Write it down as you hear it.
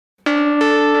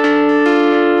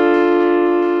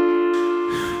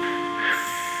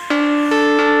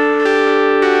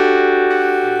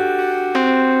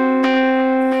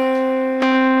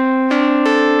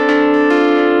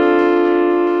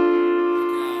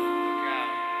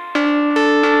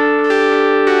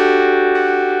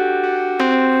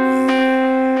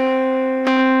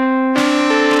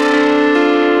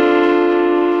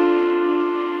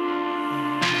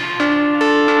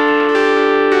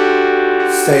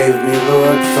Save me,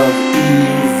 Lord, from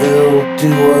evildoers.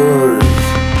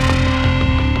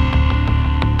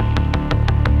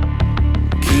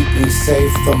 Keep me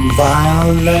safe from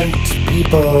violent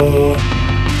people.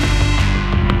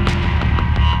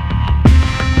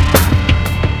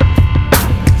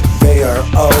 They are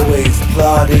always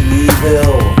plotting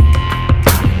evil,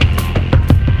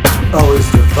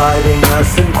 always dividing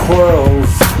us in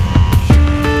quarrels.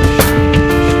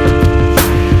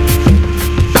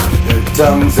 Their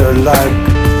tongues are like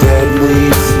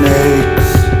deadly snakes,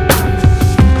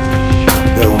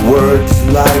 their words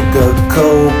like a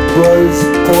cobra's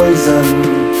poison.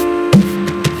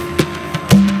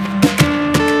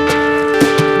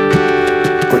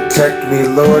 Protect me,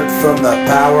 Lord, from the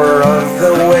power of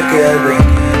the wicked.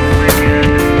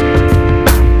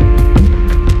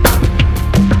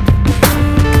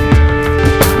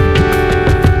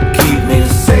 Keep me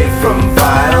safe from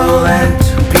violent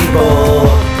people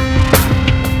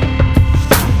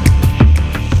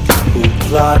who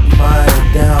plot my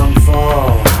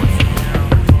downfall.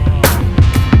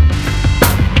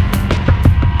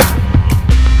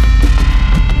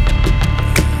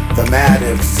 The mad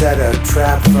have set a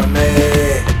trap for me.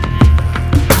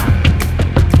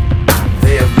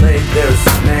 They have laid their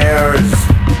snares,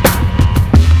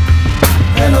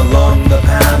 and along the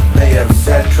path they have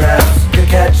set traps to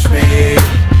catch me.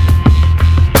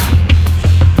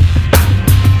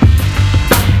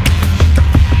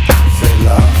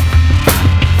 Selah.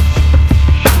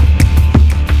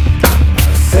 I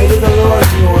say to the Lord,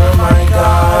 you are my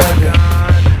God.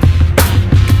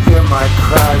 Hear my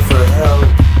cry for help.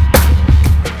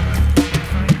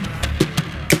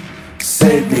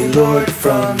 Save me, Lord,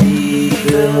 from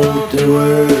evildoers.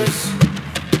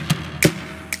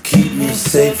 Keep me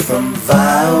safe from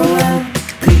violent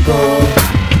people.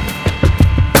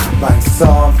 My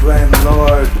sovereign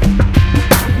Lord,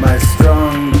 my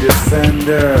strong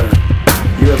defender,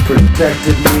 you have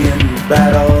protected me in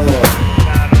battle.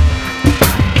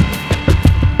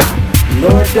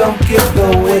 Lord, don't give the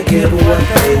wicked what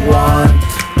they want.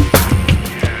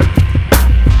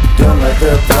 Don't let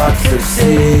their plots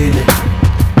succeed.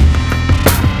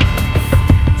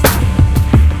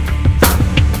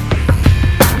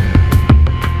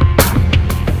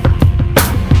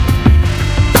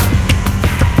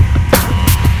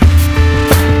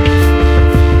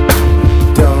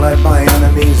 My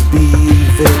enemies be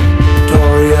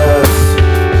victorious.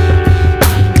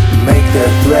 Make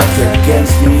their threats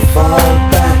against me fall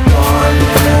back on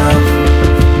them.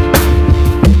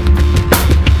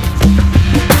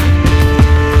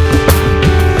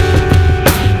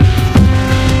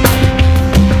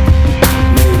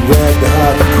 May red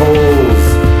hot coals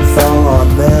fall on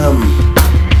them.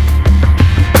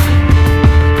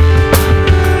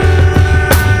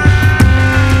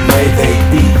 May they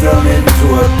be thrown into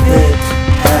a pit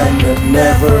and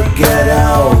never get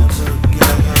out.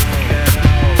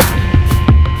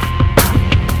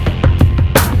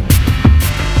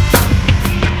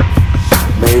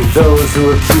 May those who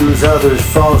accuse others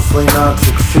falsely not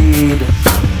succeed.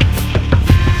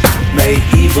 May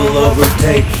evil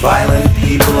overtake violent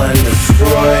people and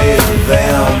destroy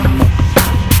them.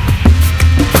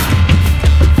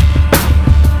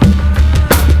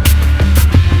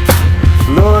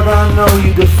 Lord, I know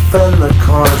you defend the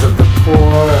cause of the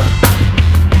poor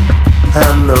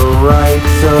and the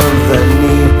rights of the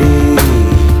needy.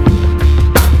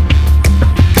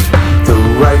 The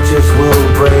righteous will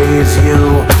praise you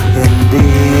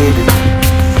indeed.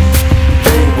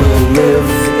 They will live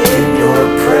in your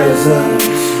presence.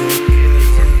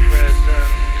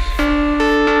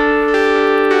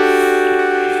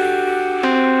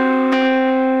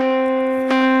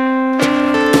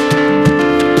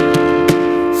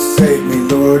 Save me,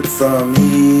 Lord, from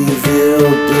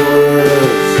evildoers.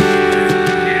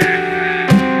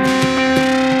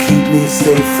 Keep me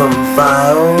safe from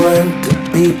violent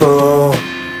people.